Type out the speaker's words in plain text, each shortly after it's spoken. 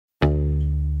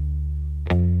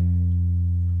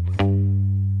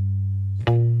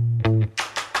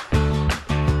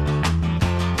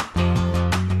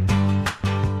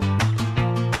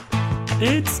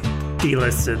It's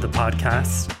Dlisted, the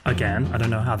podcast. Again, I don't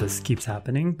know how this keeps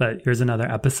happening, but here's another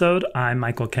episode. I'm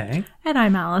Michael K. And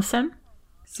I'm Allison.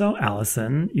 So,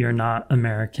 Allison, you're not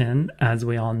American, as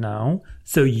we all know.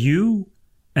 So you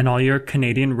and all your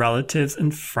Canadian relatives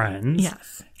and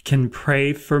friends can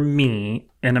pray for me,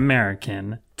 an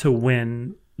American, to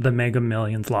win the Mega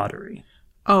Millions lottery.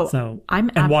 Oh, so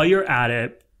and while you're at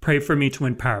it, pray for me to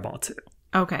win Powerball too.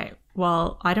 Okay.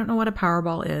 Well, I don't know what a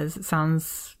Powerball is. It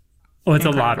sounds it's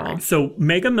incredible. A lottery. So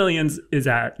Mega Millions is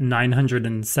at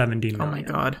 970 million. Oh my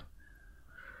God.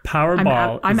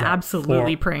 Powerball I'm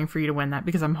absolutely praying for you to win that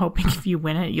because I'm hoping if you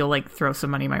win it, you'll like throw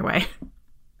some money my way.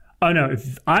 Oh no,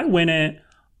 if I win it,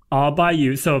 I'll buy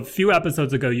you. So a few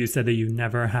episodes ago, you said that you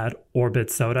never had Orbit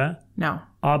soda. No.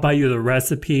 I'll buy you the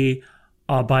recipe.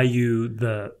 I'll buy you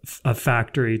a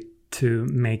factory to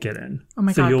make it in. Oh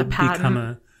my God, you'll the patent.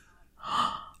 Become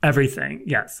everything.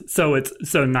 Yes. So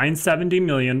 970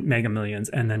 million Mega Millions,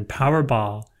 and then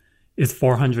Powerball is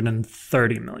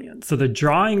 430 million. So the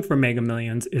drawing for Mega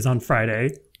Millions is on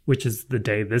Friday, which is the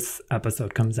day this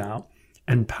episode comes out,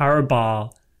 and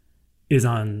Powerball is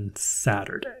on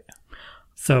Saturday.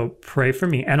 So pray for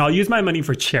me, and I'll use my money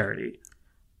for charity.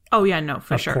 Oh yeah, no,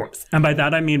 for sure. Of course. And by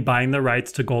that I mean buying the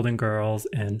rights to Golden Girls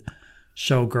and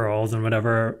Showgirls and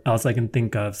whatever else I can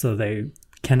think of, so they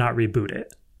cannot reboot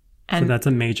it. So that's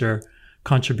a major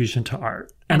contribution to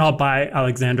art. And I'll buy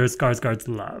Alexander Skarsgård's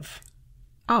Love.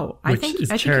 Oh, which is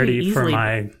charity for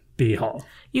my B-hole.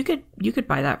 You could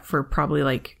buy that for probably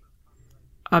like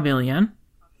 $1 million.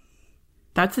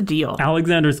 That's a deal.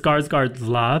 Alexander Skarsgård's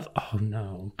Love? Oh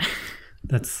no.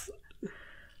 That's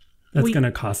going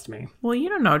to cost me. Well, you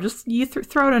don't know. Just you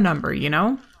throw out a number, you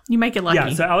know? You make it lucky.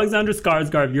 Yeah, so Alexander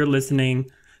Skarsgård, if you're listening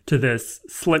to this,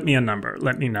 slip me a number.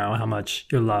 Let me know how much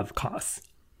your love costs.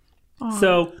 Aww.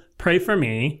 So pray for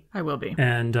me. I will be.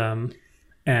 And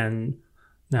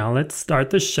now let's start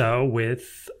the show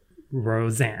with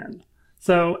Roseanne.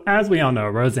 So as we all know,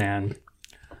 Roseanne,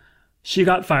 she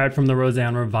got fired from the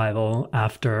Roseanne revival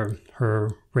after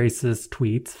her racist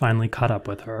tweets finally caught up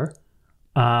with her.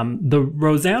 The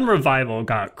Roseanne revival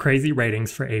got crazy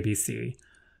ratings for ABC,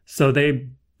 so they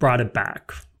brought it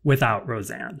back without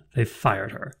Roseanne. They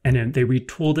fired her, and then they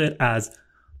retooled it as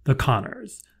The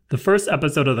Connors. The first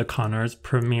episode of The Connors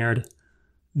premiered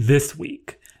this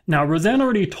week. Now, Roseanne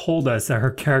already told us that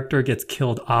her character gets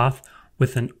killed off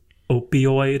with an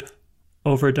opioid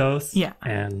overdose. Yeah.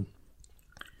 And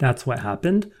that's what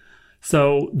happened.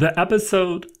 So the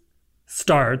episode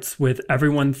starts with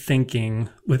everyone thinking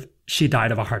she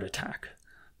died of a heart attack.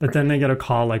 But then they get a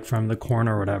call like from the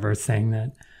coroner or whatever saying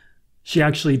that she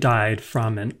actually died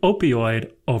from an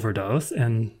opioid overdose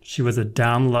and she was a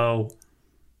down low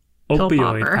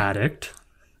opioid addict.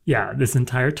 Yeah, this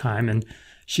entire time. And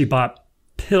she bought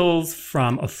pills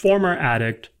from a former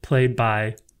addict played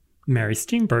by Mary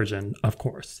Steenburgen, of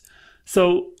course.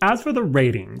 So as for the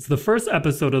ratings, the first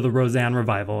episode of the Roseanne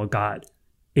revival got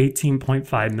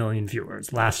 18.5 million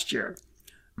viewers last year.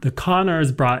 The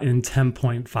Connors brought in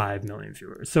 10.5 million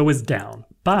viewers. So it was down.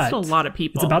 But still a lot of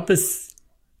people. It's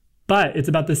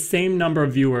about the same number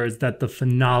of viewers that the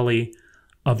finale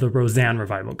of the Roseanne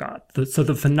revival got. So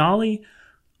the finale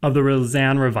of the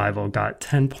Roseanne revival got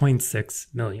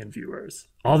 10.6 million viewers.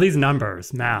 All these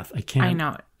numbers, math, I can't. I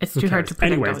know. It's too hard to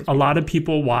predict. Anyways, a lot of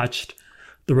people watched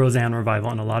the Roseanne revival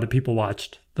and a lot of people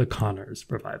watched the Connors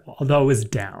revival, although it was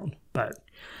down. But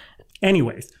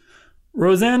anyways,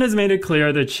 Roseanne has made it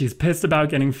clear that she's pissed about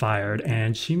getting fired,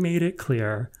 and she made it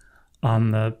clear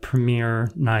on the premiere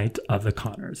night of the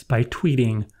Connors by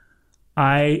tweeting,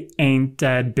 "I ain't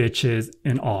dead, bitches,"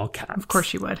 in all caps. Of course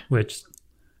she would. Which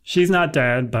she's not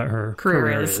dead, but her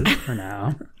career is for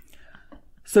now.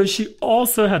 So she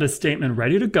also had a statement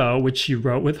ready to go, which she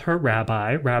wrote with her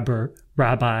Rabbi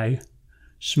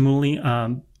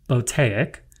Shmuley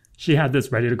Boteach. She had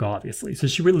this ready to go, obviously. So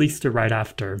she released it right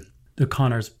after the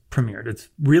Connors premiered. It's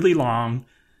really long.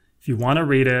 If you want to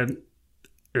read it,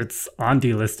 it's on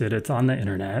Dlisted. It's on the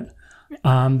internet.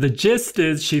 The gist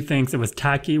is she thinks it was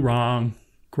tacky, wrong,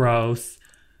 gross,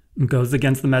 and goes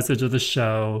against the message of the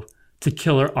show to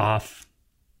kill her off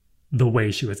the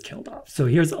way she was killed off. So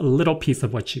here's a little piece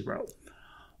of what she wrote.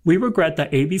 "We regret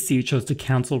that ABC chose to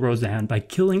cancel Roseanne by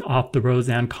killing off the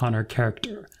Roseanne Connor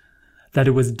character. That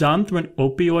it was done through an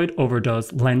opioid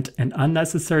overdose lent an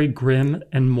unnecessary grim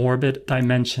and morbid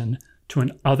dimension to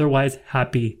an otherwise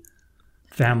happy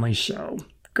family show."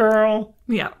 Girl.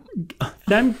 Yeah.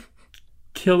 Them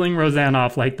killing Roseanne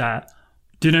off like that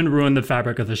didn't ruin the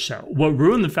fabric of the show. What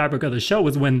ruined the fabric of the show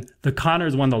was when the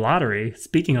Connors won the lottery.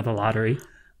 Speaking of the lottery,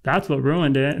 That's what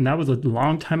ruined it, and that was a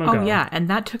long time ago. Oh, yeah, and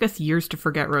that took us years to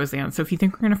forget, Roseanne. So if you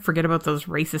think we're going to forget about those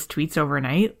racist tweets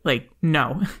overnight, like,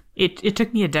 no. It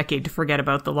took me a decade to forget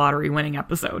about the lottery winning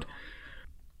episode.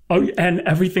 Oh, and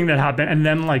everything that happened, and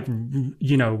then, like,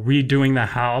 you know, redoing the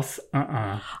house,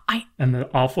 and the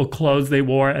awful clothes they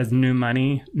wore as New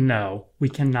Money. No, we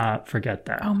cannot forget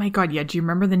that. Oh my God, yeah. Do you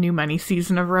remember the New Money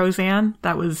season of Roseanne?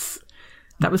 That was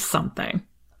something.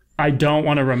 I don't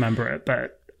want to remember it,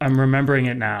 but I'm remembering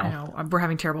it now. I know. We're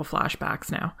having terrible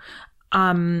flashbacks now.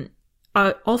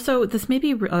 Also, this may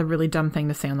be a really dumb thing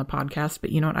to say on the podcast,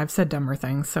 but you know what? I've said dumber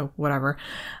things, so whatever.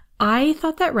 I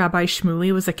thought that Rabbi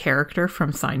Shmuley was a character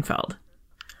from Seinfeld.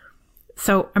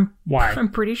 So I'm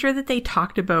pretty sure that they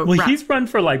talked about... Well, he's run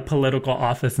for, like, political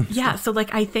office and stuff. So,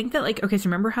 like, I think that, like... Okay, so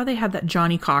remember how they had that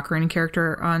Johnny Cochran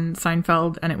character on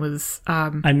Seinfeld? And it was...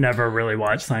 I never really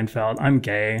watched Seinfeld. I'm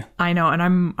gay. I know, and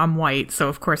I'm white, so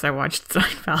of course I watched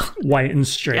Seinfeld. White and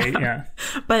straight, yeah.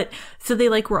 But, so they,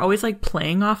 like, were always, like,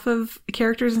 playing off of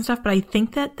characters and stuff, but I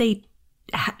think that they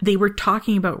were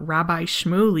talking about Rabbi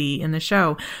Shmuley in the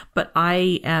show, but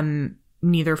I am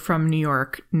neither from New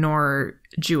York nor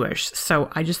Jewish,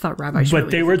 so I just thought Rabbi Shmuley. But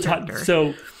they were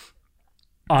so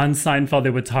on Seinfeld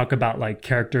they would talk about, like,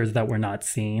 characters that were not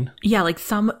seen. Yeah, like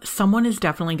someone is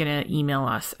definitely gonna email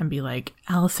us and be like,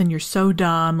 Allison, you're so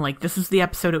dumb, like, this is the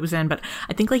episode it was in. But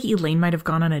I think, like, Elaine might have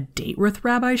gone on a date with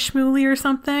Rabbi Shmuley or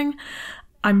something.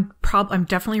 I'm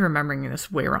definitely remembering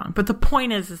this way wrong. But the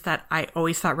point is that I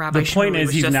always thought Rabbi Shmuley was just, like... The point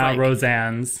is he's now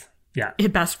Roseanne's... Yeah. His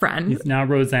best friend. He's now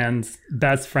Roseanne's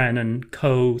best friend and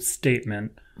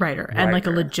co-statement writer. And, like,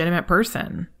 a legitimate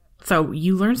person. So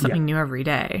you learn something new every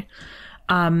day.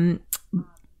 Well,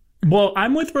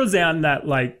 I'm with Roseanne that,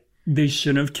 like, they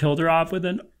shouldn't have killed her off with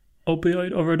an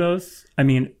opioid overdose. I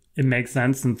mean, it makes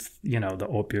sense since, you know, the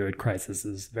opioid crisis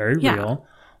is very real.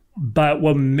 But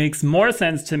what makes more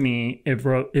sense to me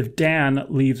if Dan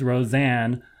leaves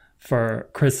Roseanne for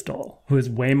Crystal, who is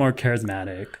way more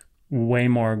charismatic, way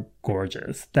more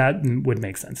gorgeous. That would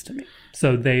make sense to me.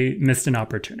 So they missed an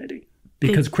opportunity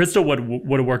because Crystal would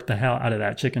have worked the hell out of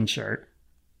that chicken shirt.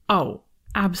 Oh,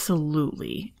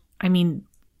 absolutely. I mean,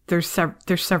 there's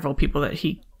several people that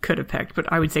he could have picked,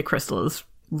 but I would say Crystal is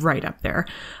right up there.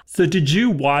 So did you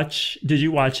watch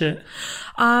it?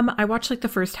 I watched, like, the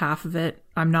first half of it.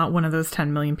 I'm not one of those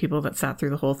 10 million people that sat through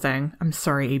the whole thing. I'm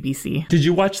sorry, ABC. Did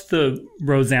you watch the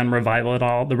Roseanne revival at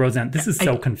all? This is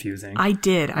so confusing. I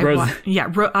did.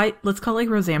 Let's call it, like,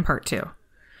 Roseanne Part 2.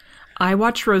 I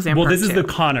watched Roseanne Part 2. Well, this is the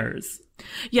Connors.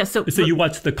 Yeah, so you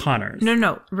watched the Connors.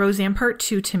 No. Roseanne Part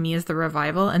 2 to me is the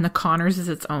revival, and the Connors is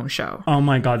its own show. Oh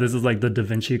my God, this is like the Da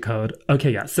Vinci Code.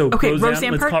 Okay, yeah. So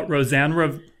Roseanne, let's call it Roseanne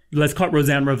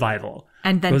Revival.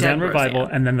 And then Roseanne Revival,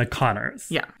 and then the Connors.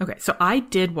 Yeah. Okay, so I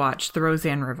did watch the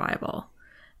Roseanne Revival.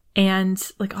 And,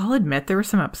 like, I'll admit there were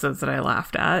some episodes that I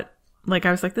laughed at. Like,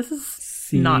 I was like, this is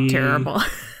not terrible.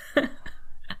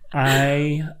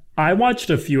 I watched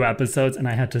a few episodes and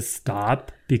I had to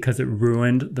stop because it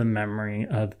ruined the memory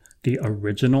of the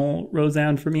original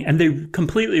Roseanne for me. And they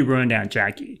completely ruined Aunt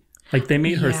Jackie. Like, they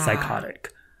made her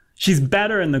psychotic. She's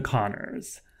better in the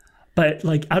Connors. But,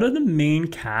 like, out of the main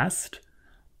cast,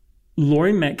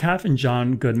 Laurie Metcalf and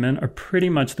John Goodman are pretty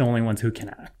much the only ones who can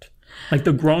act. Like,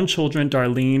 the grown children,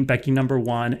 Darlene, Becky No.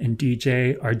 1, and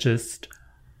DJ are just...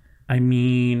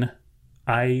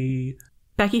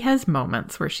 Becky has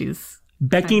moments where she's...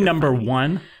 Becky No.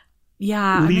 1?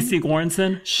 Yeah. Lisa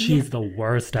Goranson? She's the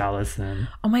worst, Allison.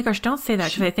 Oh my gosh, don't say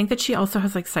that, because I think that she also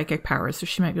has, like, psychic powers, so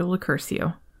she might be able to curse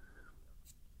you.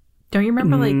 Don't you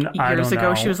remember, like, years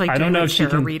ago she was, like, doing, like,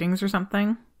 tarot readings or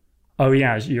something? Oh,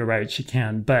 yeah, you're right. She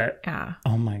can. But,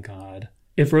 oh, my God.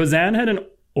 If Roseanne had an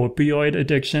opioid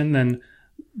addiction, then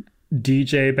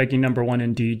DJ, Becky No. 1,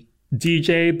 and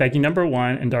DJ, Becky No.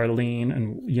 1, and Darlene,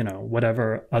 and, you know,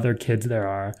 whatever other kids there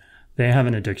are, they have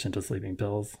an addiction to sleeping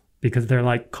pills because they're,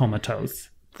 like,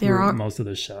 comatose through most of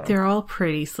the show. They're all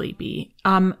pretty sleepy.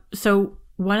 So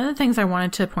one of the things I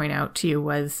wanted to point out to you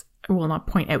was... Well, not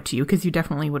point out to you because you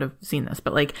definitely would have seen this,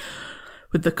 but, like,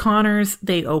 with the Connors,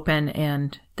 they open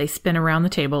and they spin around the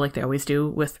table like they always do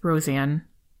with Roseanne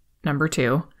number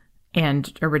 2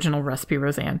 and original recipe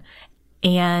Roseanne.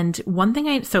 And one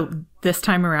thing so this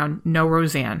time around, no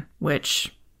Roseanne,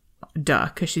 which, duh,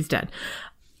 because she's dead.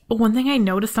 But one thing I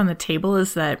noticed on the table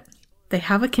is that they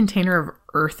have a container of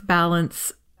Earth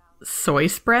Balance soy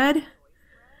spread.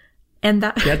 And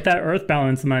that... Get that Earth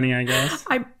Balance money, I guess.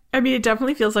 I mean, it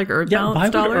definitely feels like Earth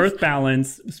Balance dollars. Why would Earth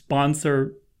Balance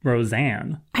sponsor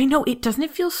Roseanne? I know. Doesn't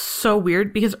it feel so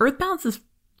weird? Because Earth Balance is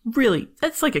really,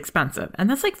 that's, like, expensive. And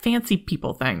that's, like, fancy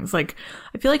people things. Like,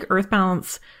 I feel like Earth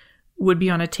Balance would be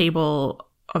on a table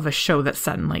of a show that's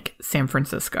set in like San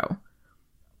Francisco.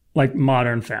 Like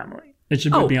Modern Family. It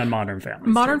should be on Modern Family.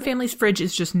 Modern Family's fridge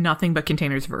is just nothing but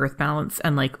containers of Earth Balance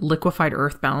and like liquefied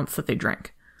Earth Balance that they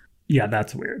drink. Yeah,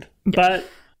 that's weird. Yeah. But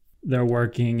they're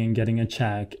working and getting a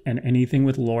check, and anything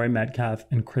with Laurie Metcalf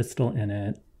and Crystal in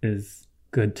it is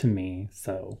good to me.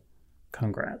 So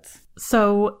congrats.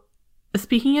 So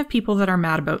speaking of people that are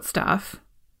mad about stuff,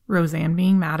 Roseanne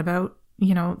being mad about,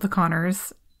 the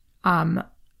Connors,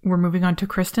 we're moving on to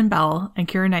Kristen Bell and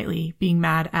Keira Knightley being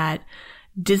mad at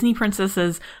Disney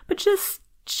princesses, but just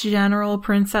general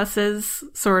princesses,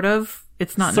 sort of.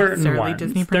 It's not certain necessarily ones.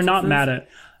 Disney princesses. They're not mad at...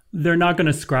 They're not going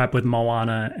to scrap with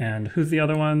Moana and who's the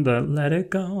other one? The Let It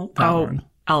Go? That one.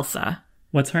 Elsa.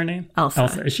 What's her name?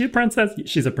 Elsa. Is she a princess?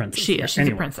 She's a princess. She is. She's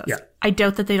a princess. Yeah. I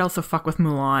doubt that they'd also fuck with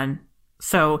Mulan.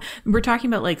 So we're talking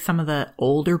about like some of the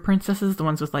older princesses, the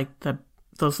ones with like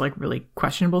those like really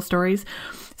questionable stories.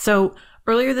 So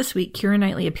earlier this week, Keira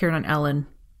Knightley appeared on Ellen,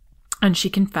 and she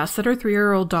confessed that her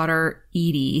 3-year-old daughter,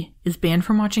 Edie, is banned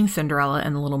from watching Cinderella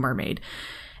and The Little Mermaid.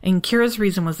 And Kira's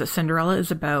reason was that Cinderella is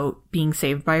about being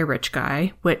saved by a rich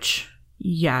guy, which,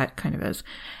 yeah, it kind of is.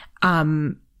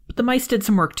 But the mice did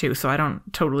some work too, so I don't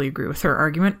totally agree with her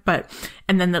argument.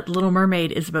 And then that Little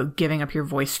Mermaid is about giving up your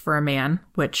voice for a man,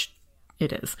 which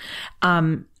it is.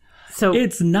 So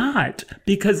it's not,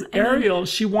 because Ariel,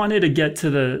 she wanted to get to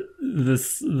the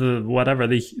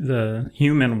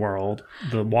human world,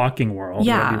 the walking world,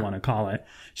 whatever you want to call it.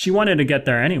 She wanted to get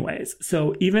there anyways.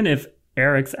 So even if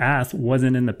Eric's ass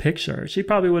wasn't in the picture, she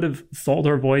probably would have sold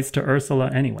her voice to Ursula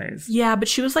anyways. Yeah, but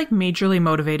she was like majorly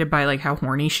motivated by like how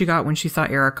horny she got when she saw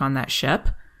Eric on that ship.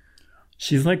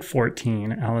 She's like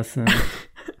 14, Allison.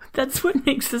 That's what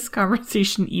makes this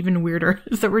conversation even weirder,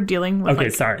 is that we're dealing with... Okay,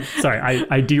 sorry.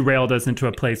 I derailed us into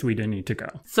a place we didn't need to go.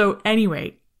 So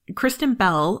anyway, Kristen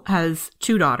Bell has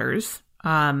 2 daughters,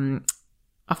 a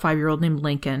 5-year-old named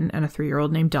Lincoln and a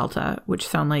 3-year-old named Delta, which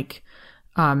sound like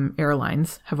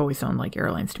airlines, have always sounded like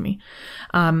airlines to me.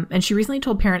 And she recently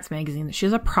told Parents Magazine that she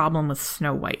has a problem with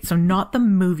Snow White. So not the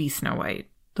movie Snow White,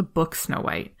 the book Snow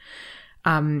White.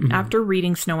 After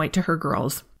reading Snow White to her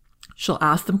girls, she'll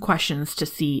ask them questions to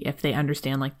see if they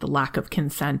understand like the lack of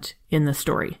consent in the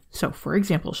story. So for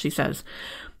example, she says,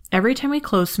 every time we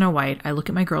close Snow White, I look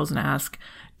at my girls and ask,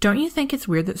 don't you think it's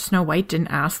weird that Snow White didn't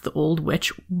ask the old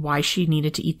witch why she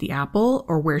needed to eat the apple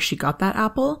or where she got that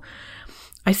apple?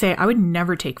 I say, I would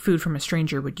never take food from a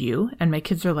stranger, would you? And my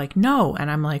kids are like, no.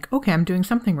 And I'm like, okay, I'm doing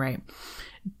something right.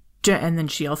 And then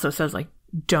she also says, like,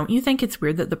 don't you think it's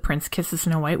weird that the prince kisses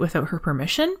Snow White without her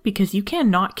permission? Because you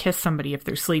cannot kiss somebody if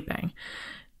they're sleeping.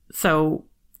 So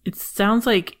it sounds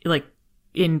like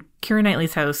in Keira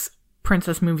Knightley's house,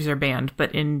 princess movies are banned.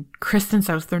 But in Kristen's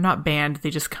house, they're not banned. They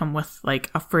just come with like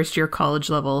a first-year college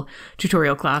level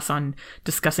tutorial class on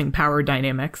discussing power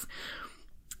dynamics.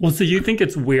 Well, so you think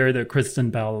it's weird that Kristen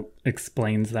Bell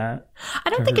explains that? I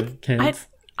don't think it's kids?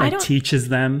 I don't teaches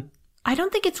them. I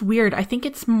don't think it's weird. I think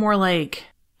it's more like,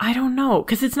 I don't know,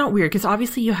 because it's not weird. Because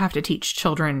obviously you have to teach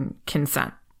children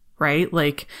consent, right?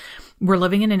 Like we're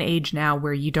living in an age now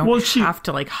where you don't have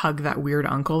to like hug that weird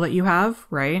uncle that you have,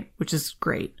 right? Which is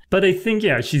great. But I think,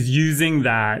 yeah, she's using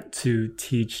that to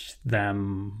teach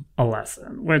them a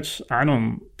lesson, which I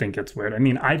don't think it's weird. I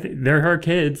mean, they're her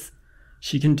kids.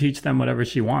 She can teach them whatever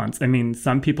she wants. I mean,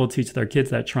 some people teach their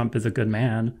kids that Trump is a good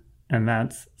man, and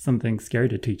that's something scary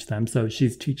to teach them. So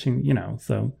she's teaching,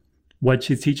 so what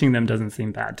she's teaching them doesn't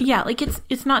seem bad to them. Like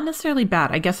it's not necessarily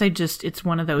bad. I guess it's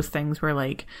one of those things where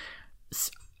like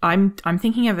I'm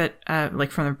thinking of it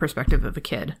like from the perspective of a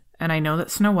kid, and I know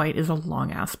that Snow White is a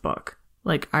long ass book.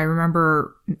 Like I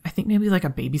remember, I think maybe like a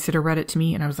babysitter read it to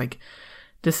me, and I was like,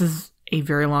 this is a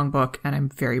very long book, and I'm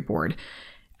very bored.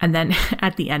 And then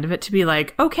at the end of it to be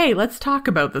like, okay, let's talk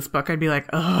about this book. I'd be like,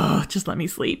 oh, just let me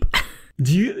sleep.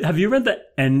 Have you read the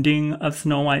ending of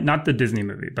Snow White? Not the Disney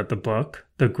movie, but the book,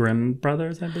 the Grimm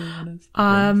brothers, I believe it is.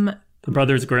 The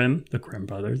Brothers Grimm, the Grimm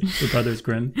brothers, the Brothers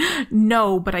Grimm.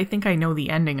 No, but I think I know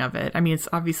the ending of it. I mean, it's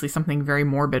obviously something very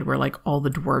morbid where like all the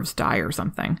dwarves die or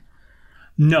something.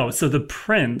 No, so the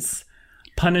prince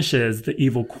punishes the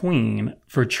evil queen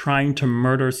for trying to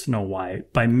murder Snow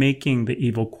White by making the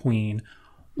evil queen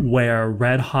wear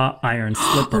red hot iron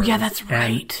slippers. Oh yeah, that's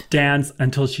right. And dance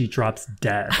until she drops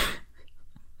dead.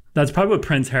 That's probably what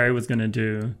Prince Harry was going to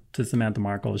do to Samantha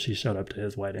Markle if she showed up to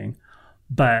his wedding.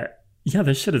 But yeah,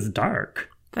 this shit is dark.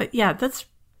 That's...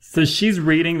 So she's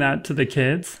reading that to the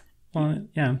kids? Well,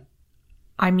 yeah.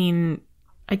 I mean,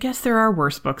 I guess there are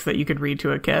worse books that you could read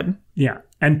to a kid. Yeah.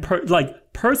 And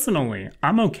personally,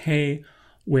 I'm okay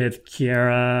with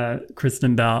Keira,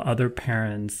 Kristen Bell, other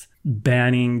parents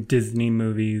banning Disney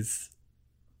movies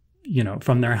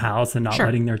from their house and not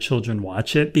letting their children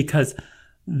watch it, because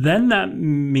then that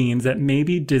means that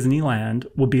maybe Disneyland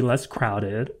will be less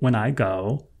crowded when I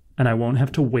go and I won't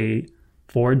have to wait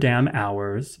 4 damn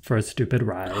hours for a stupid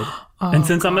ride. And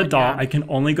since I'm an adult, I can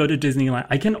only go to Disneyland.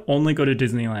 I can only go to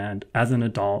Disneyland as an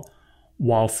adult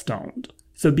while stoned.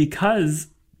 So because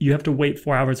you have to wait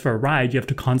 4 hours for a ride, you have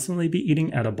to constantly be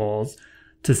eating edibles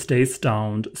to stay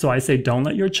stoned. So I say, don't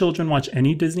let your children watch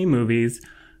any Disney movies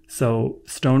so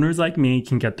stoners like me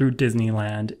can get through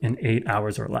Disneyland in 8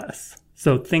 hours or less.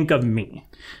 So think of me.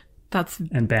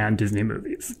 And ban Disney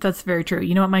movies. That's very true.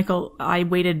 You know what, Michael? I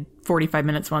waited 45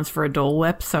 minutes once for a Dole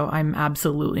Whip, so I'm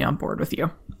absolutely on board with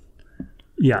you.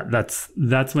 Yeah, that's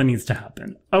what needs to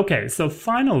happen. Okay, so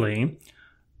finally,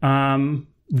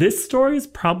 this story is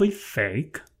probably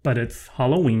fake, but it's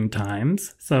Halloween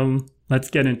times, so let's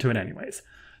get into it anyways.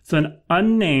 So an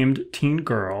unnamed teen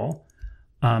girl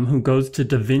who goes to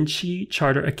Da Vinci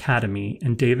Charter Academy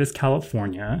in Davis,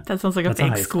 California. That sounds like a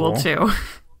fake school too.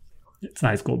 It's a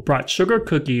high school. Brought sugar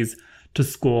cookies to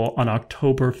school on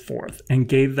October 4th and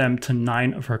gave them to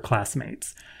 9 of her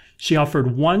classmates. She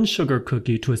offered 1 sugar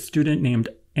cookie to a student named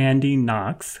Andy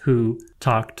Knox, who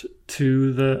talked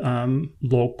to the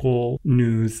local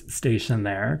news station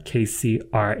there,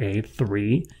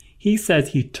 KCRA3. He says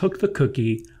he took the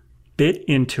cookie, bit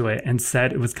into it, and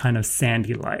said it was kind of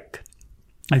sandy-like.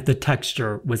 Like the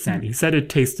texture was sandy. He said it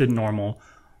tasted normal,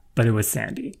 but it was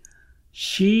sandy.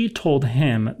 She told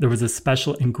him there was a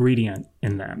special ingredient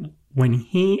in them. When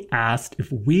he asked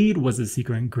if weed was a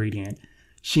secret ingredient,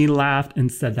 she laughed and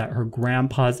said that her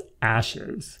grandpa's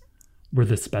ashes were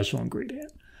the special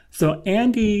ingredient. So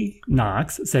Andy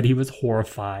Knox said he was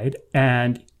horrified,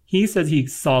 and he says he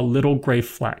saw little gray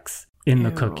flecks in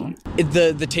the cookie.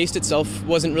 The taste itself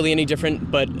wasn't really any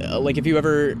different, but like if you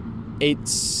ever ate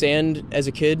sand as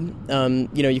a kid,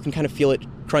 you can kind of feel it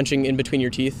crunching in between your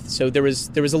teeth. So there was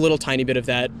a little tiny bit of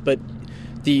that, but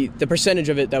the percentage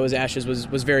of it that was ashes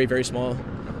was very, very small.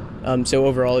 So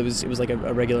overall, it was like a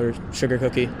regular sugar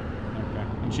cookie. Okay.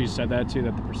 And she said that too,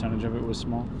 that the percentage of it was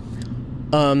small?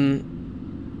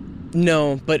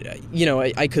 No, but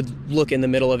I could look in the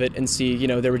middle of it and see,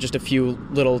 there were just a few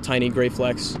little tiny gray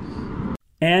flecks.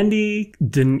 Andy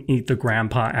didn't eat the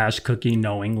grandpa ash cookie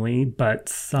knowingly, but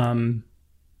some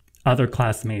other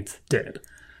classmates did.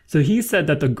 So he said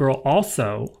that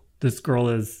this girl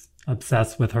is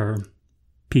obsessed with her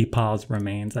peepaw's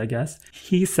remains, I guess.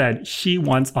 He said she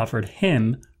once offered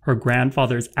him her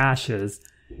grandfather's ashes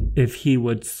if he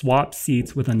would swap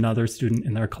seats with another student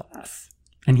in their class.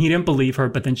 And he didn't believe her,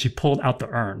 but then she pulled out the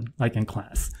urn, like in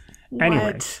class. What?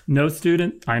 Anyway, no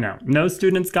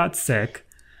students got sick.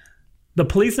 The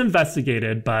police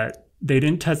investigated, but they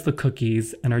didn't test the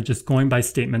cookies and are just going by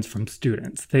statements from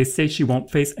students. They say she won't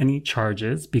face any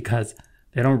charges because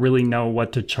they don't really know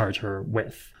what to charge her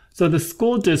with. So the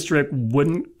school district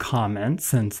wouldn't comment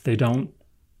since they don't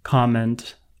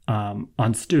comment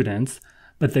on students,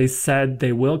 but they said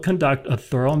they will conduct a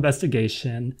thorough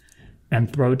investigation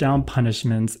and throw down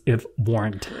punishments if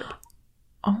warranted.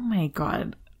 Oh my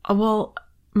God. Well,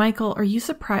 Michael, are you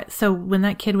surprised? So when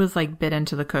that kid was like bit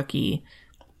into the cookie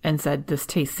and said this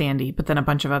tastes sandy, but then a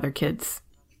bunch of other kids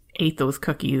ate those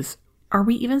cookies, are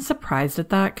we even surprised at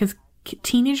that? Because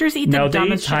teenagers eat the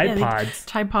dumbest shit. No, they eat Tide Pods.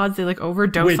 Tide Pods, they like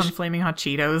overdose on Flaming Hot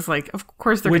Cheetos. Like, of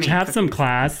course they're going to eat have cookies. Some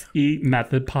class, eat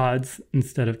Method Pods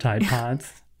instead of Tide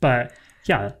Pods. But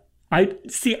yeah, I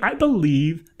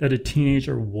believe that a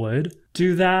teenager would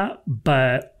do that,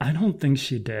 but I don't think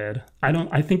she did.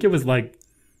 I think it was like,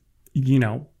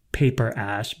 paper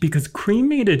ash, because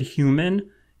cremated human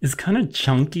is kind of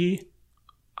chunky.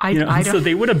 So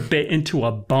they would have bit into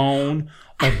a bone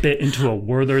or bit into a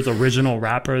Werther's original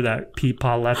wrapper that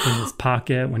Peepaw left in his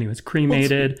pocket when he was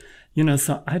cremated.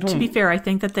 So I don't. To be fair, I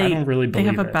think that they have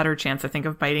a it. better chance, I think,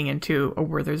 of biting into a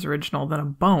Werther's original than a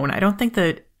bone. I don't think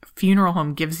that funeral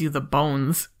home gives you the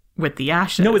bones with the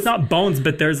ashes. No, it's not bones,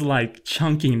 but there's like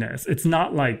chunkiness. It's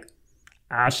not like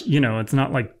ash. It's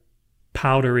not like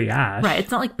powdery ash. Right.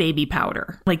 It's not like baby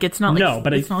powder. Like it's not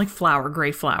like it's not like flour,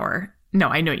 gray flour. No,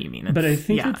 I know what you mean. But I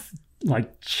think it's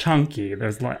like chunky.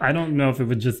 There's like, I don't know if it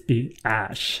would just be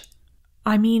ash.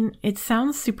 I mean, it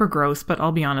sounds super gross, but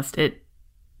I'll be honest, it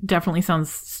definitely sounds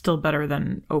still better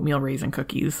than oatmeal raisin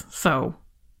cookies. So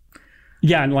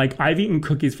yeah, and like I've eaten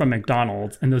cookies from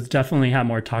McDonald's and those definitely have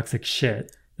more toxic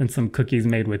shit than some cookies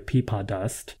made with peepaw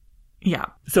dust. Yeah.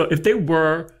 So if they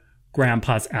were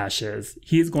grandpa's ashes,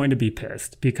 he's going to be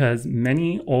pissed because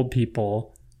many old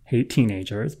people hate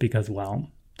teenagers because,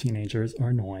 well, teenagers are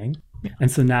annoying. Yeah.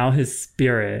 And so now his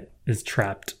spirit is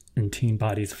trapped in teen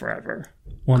bodies forever.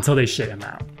 Well, until they shit him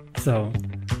out. So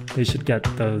They should get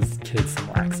those kids some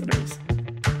laxatives.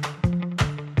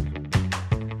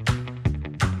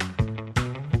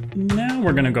 Now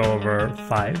we're going to go over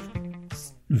 5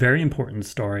 very important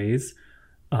stories,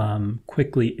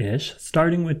 quickly-ish,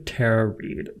 starting with Tara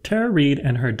Reid. Tara Reid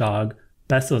and her dog,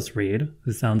 Besos Reid,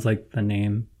 who sounds like the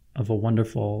name of a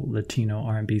wonderful Latino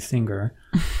R&B singer,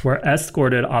 were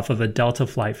escorted off of a Delta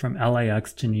flight from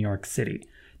LAX to New York City.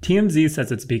 TMZ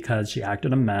says it's because she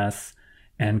acted a mess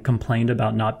and complained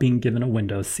about not being given a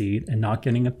window seat and not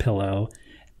getting a pillow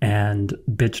and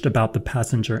bitched about the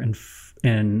passenger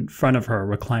in front of her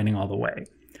reclining all the way.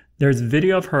 There's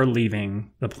video of her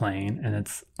leaving the plane, and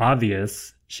it's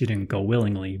obvious she didn't go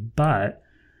willingly, but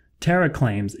Tara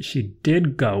claims she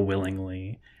did go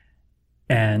willingly,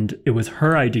 and it was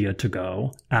her idea to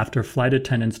go after flight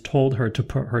attendants told her to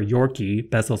put her Yorkie,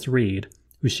 Besos Reid,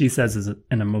 who she says is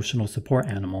an emotional support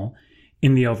animal,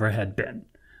 in the overhead bin.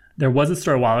 There was a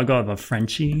story a while ago of a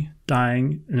Frenchie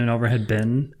dying in an overhead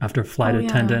bin after a flight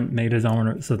attendant made his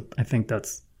own. So I think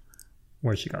that's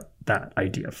where she got that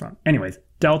idea from. Anyways,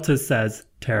 Delta says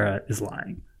Tara is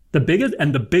lying. The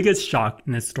biggest shock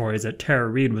in this story is that Tara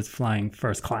Reid was flying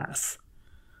first class.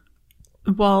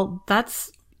 Well,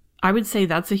 I would say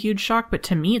that's a huge shock, but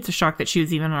to me, it's a shock that she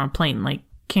was even on a plane. Like,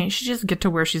 can't she just get to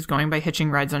where she's going by hitching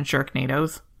rides on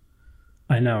Sharknadoes?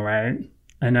 I know, right?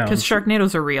 I know. Because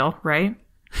Sharknadoes are real, right?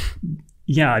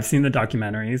 Yeah, I've seen the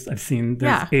documentaries.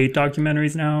 There's 8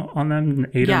 documentaries now on them,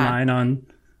 8 or 9 on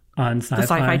Sci-Fi. The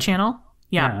Sci-Fi Channel?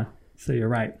 Yeah. So you're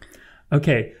right.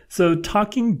 Okay, so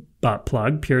talking butt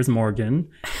plug, Piers Morgan,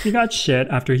 he got shit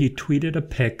after he tweeted a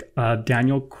pic of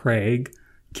Daniel Craig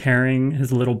carrying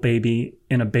his little baby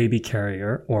in a baby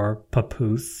carrier, or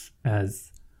papoose,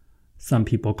 as some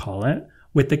people call it,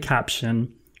 with the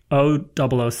caption,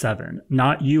 "007,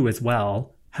 not you as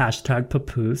well,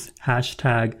 #papoose,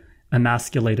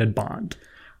 #emasculated bond."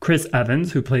 Chris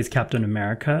Evans, who plays Captain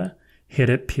America, hit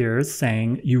at Piers,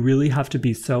 saying, "You really have to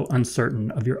be so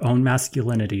uncertain of your own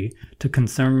masculinity to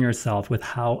concern yourself with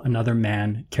how another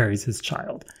man carries his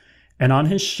child." And on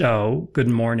his show, Good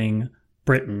Morning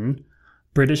Britain,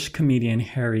 British comedian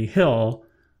Harry Hill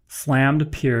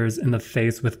slammed Piers in the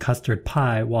face with custard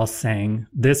pie while saying,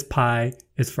 "This pie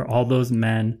is for all those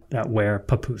men that wear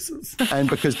papooses." And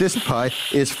because this pie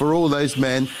is for all those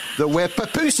men that wear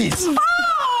papooses.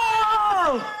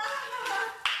 Oh!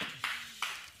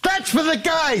 That's for the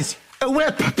guys who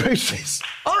wear papooses.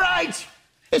 All right.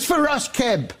 It's for Russ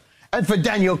Kemp and for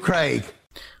Daniel Craig.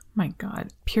 My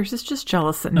God. Piers is just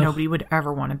jealous that nobody would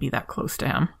ever want to be that close to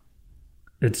him.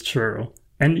 It's true.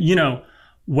 And,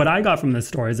 what I got from this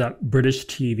story is that British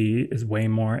TV is way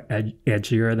more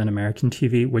edgier than American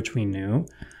TV, which we knew.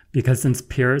 Because since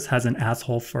Piers has an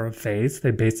asshole for a face,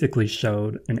 they basically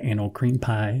showed an anal cream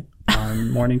pie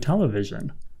on morning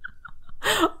television.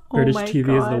 British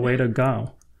TV is the way to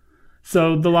go.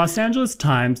 So the Los Angeles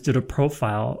Times did a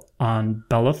profile on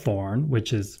Bella Thorne,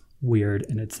 which is weird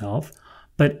in itself.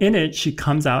 But in it, she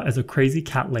comes out as a crazy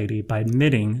cat lady by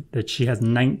admitting that she has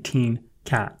 19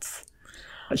 cats.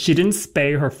 She didn't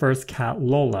spay her first cat,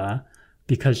 Lola,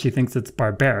 because she thinks it's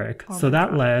barbaric. So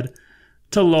that led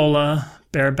to Lola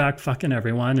bareback fucking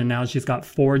everyone, and now she's got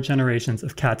 4 generations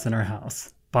of cats in her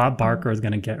house. Bob Barker is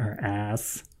going to get her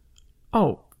ass.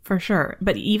 Oh, for sure.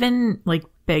 But even like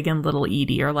Big and Little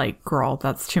Edie are like, girl,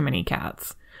 that's too many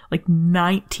cats. Like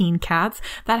 19 cats?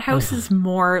 That house is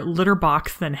more litter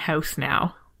box than house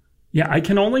now. Yeah, I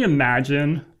can only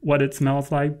imagine what it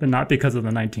smells like, but not because of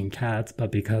the 19 cats,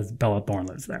 but because Bella Thorne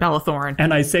lives there. Bella Thorne.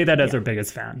 And I say that as her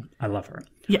biggest fan. I love her.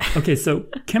 Yeah. Okay, so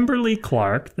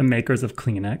Kimberly-Clark, the makers of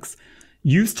Kleenex,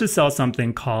 used to sell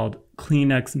something called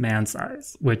Kleenex Man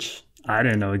Size, which I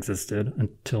didn't know existed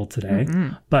until today.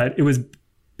 Mm-hmm. But it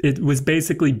was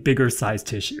basically bigger size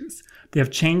tissues. They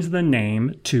have changed the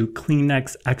name to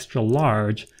Kleenex Extra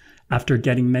Large after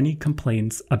getting many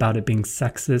complaints about it being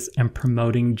sexist and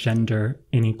promoting gender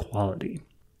inequality.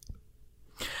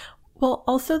 Well,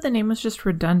 also the name was just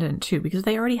redundant too, because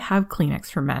they already have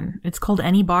Kleenex for men. It's called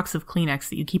any box of Kleenex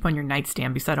that you keep on your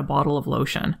nightstand beside a bottle of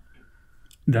lotion.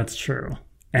 That's true.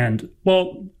 And,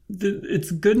 well,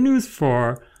 it's good news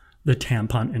for the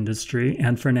tampon industry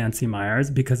and for Nancy Meyers,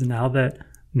 because now that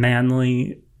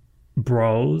manly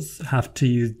bros have to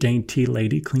use dainty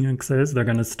lady Kleenexes, they're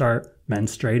going to start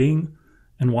menstruating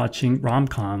and watching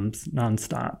rom-coms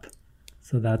nonstop.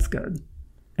 So that's good.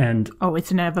 And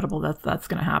it's inevitable that that's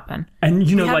going to happen. And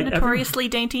we have notoriously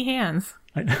dainty hands.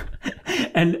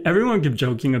 And everyone kept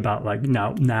joking about like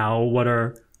now what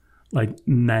are like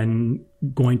men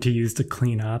going to use to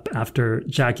clean up after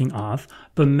jacking off,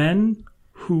 but men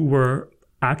who were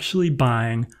actually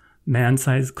buying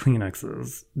man-sized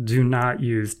Kleenexes do not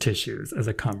use tissues as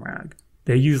a cum rag.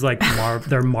 They use like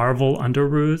their Marvel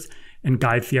underoos and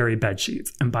Guy Fieri bed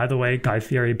sheets. And by the way, Guy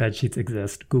Fieri bed sheets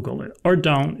exist. Google it. Or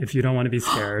don't if you don't want to be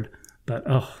scared. But,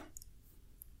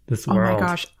 this world. Oh my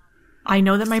gosh. I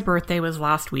know that my birthday was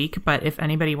last week, but if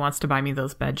anybody wants to buy me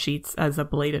those bed sheets as a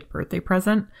belated birthday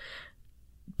present,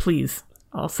 please,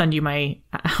 I'll send you my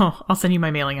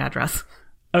mailing address.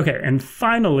 Okay, and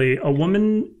finally, a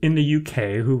woman in the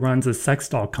UK who runs a sex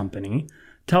doll company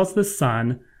tells the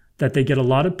Sun that they get a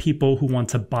lot of people who want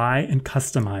to buy and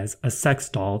customize a sex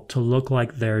doll to look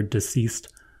like their deceased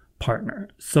partner.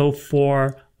 So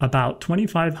for about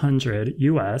 $2,500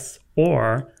 US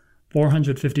or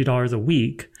 $450 a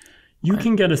week, you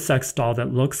can get a sex doll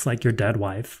that looks like your dead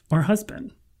wife or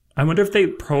husband. I wonder if they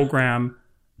program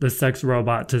the sex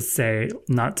robot to say,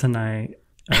 not tonight,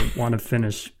 I want to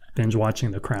finish binge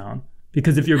watching The Crown.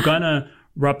 Because if you're going to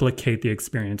replicate the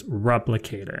experience,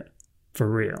 replicate it for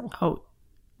real. Oh,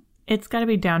 it's got to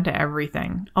be down to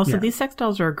everything. Also, these sex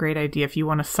dolls are a great idea if you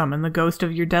want to summon the ghost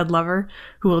of your dead lover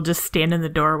who will just stand in the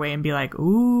doorway and be like,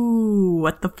 ooh,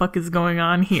 what the fuck is going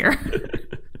on here?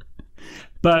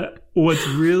 But what's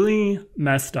really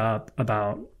messed up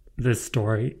about this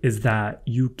story is that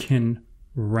you can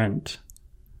rent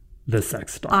the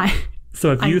sex doll.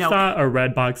 So if you thought a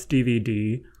Redbox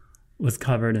DVD was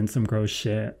covered in some gross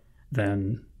shit,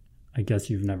 then I guess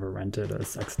you've never rented a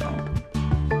sex doll.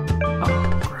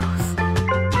 Oh, gross.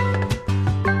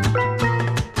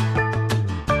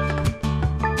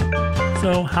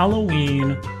 So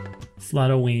Halloween,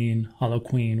 Slutoween,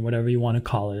 Halloween, whatever you want to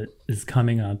call it, is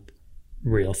coming up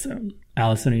real soon.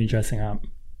 Allison, are you dressing up?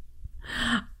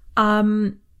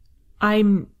 I'm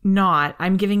not.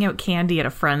 I'm giving out candy at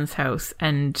a friend's house,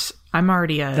 and I'm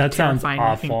already a terrifying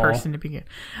looking person to begin.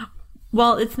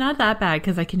 Well, it's not that bad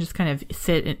because I can just kind of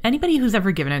sit. And anybody who's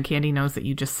ever given out candy knows that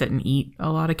you just sit and eat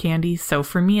a lot of candy. So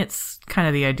for me, it's kind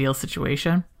of the ideal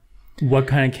situation. What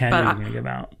kind of candy are you going to give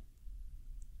out?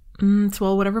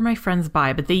 Well, whatever my friends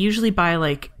buy, but they usually buy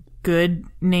like good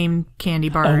name candy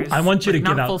bars. I want you to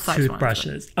give out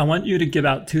toothbrushes. I want you to give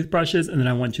out toothbrushes, and then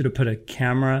I want you to put a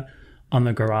camera on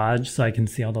the garage so I can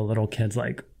see all the little kids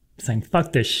like saying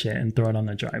 "fuck this shit" and throw it on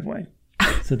the driveway.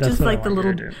 So that's just what like the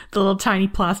little tiny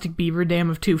plastic beaver dam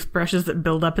of toothbrushes that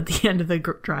build up at the end of the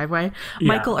driveway. Yeah.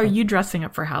 Michael, are you dressing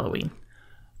up for Halloween?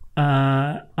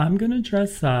 I'm gonna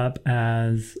dress up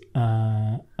as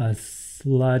a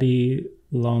slutty,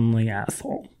 lonely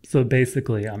asshole. So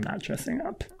basically, I'm not dressing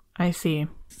up. I see.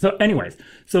 So anyways,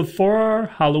 for our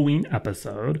Halloween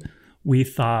episode, we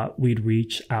thought we'd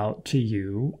reach out to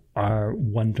you, our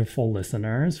wonderful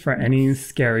listeners, for any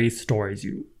scary stories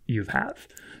you have.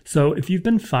 So if you've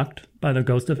been fucked by the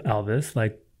ghost of Elvis,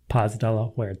 like Paz de la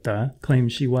Huerta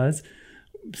claims she was,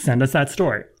 send us that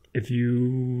story. If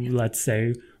you, let's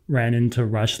say, ran into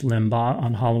Rush Limbaugh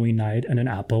on Halloween night in an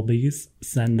Applebee's,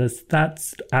 send us that.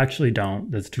 Actually,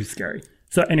 don't. That's too scary.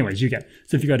 So anyways, you get.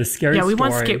 So if you got a scary story.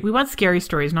 Yeah, we want scary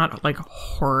stories, not like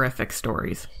horrific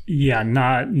stories. Yeah,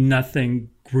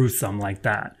 nothing gruesome like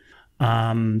that.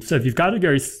 So if you've got a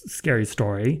very scary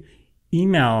story,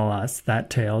 email us that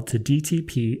tale to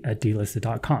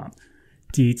dtp@dlisted.com.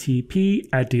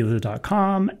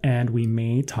 dtp@dlisted.com, and we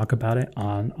may talk about it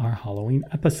on our Halloween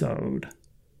episode.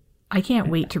 I can't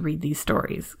wait to read these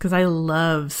stories because I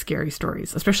love scary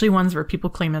stories, especially ones where people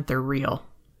claim that they're real.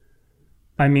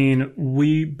 I mean,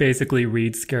 we basically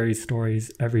read scary stories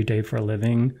every day for a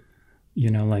living,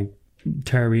 like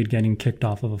Tara Reid getting kicked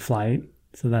off of a flight.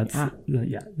 So that's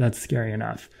scary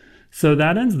enough. So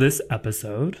that ends this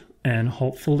episode. And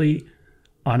hopefully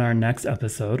on our next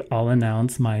episode, I'll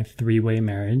announce my 3-way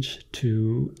marriage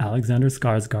to Alexander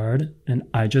Skarsgård and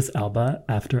Idris Elba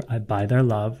after I buy their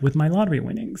love with my lottery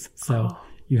winnings. So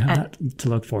you have that to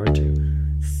look forward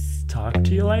to. Talk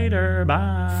to you later.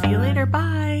 Bye. See you later.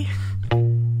 Bye.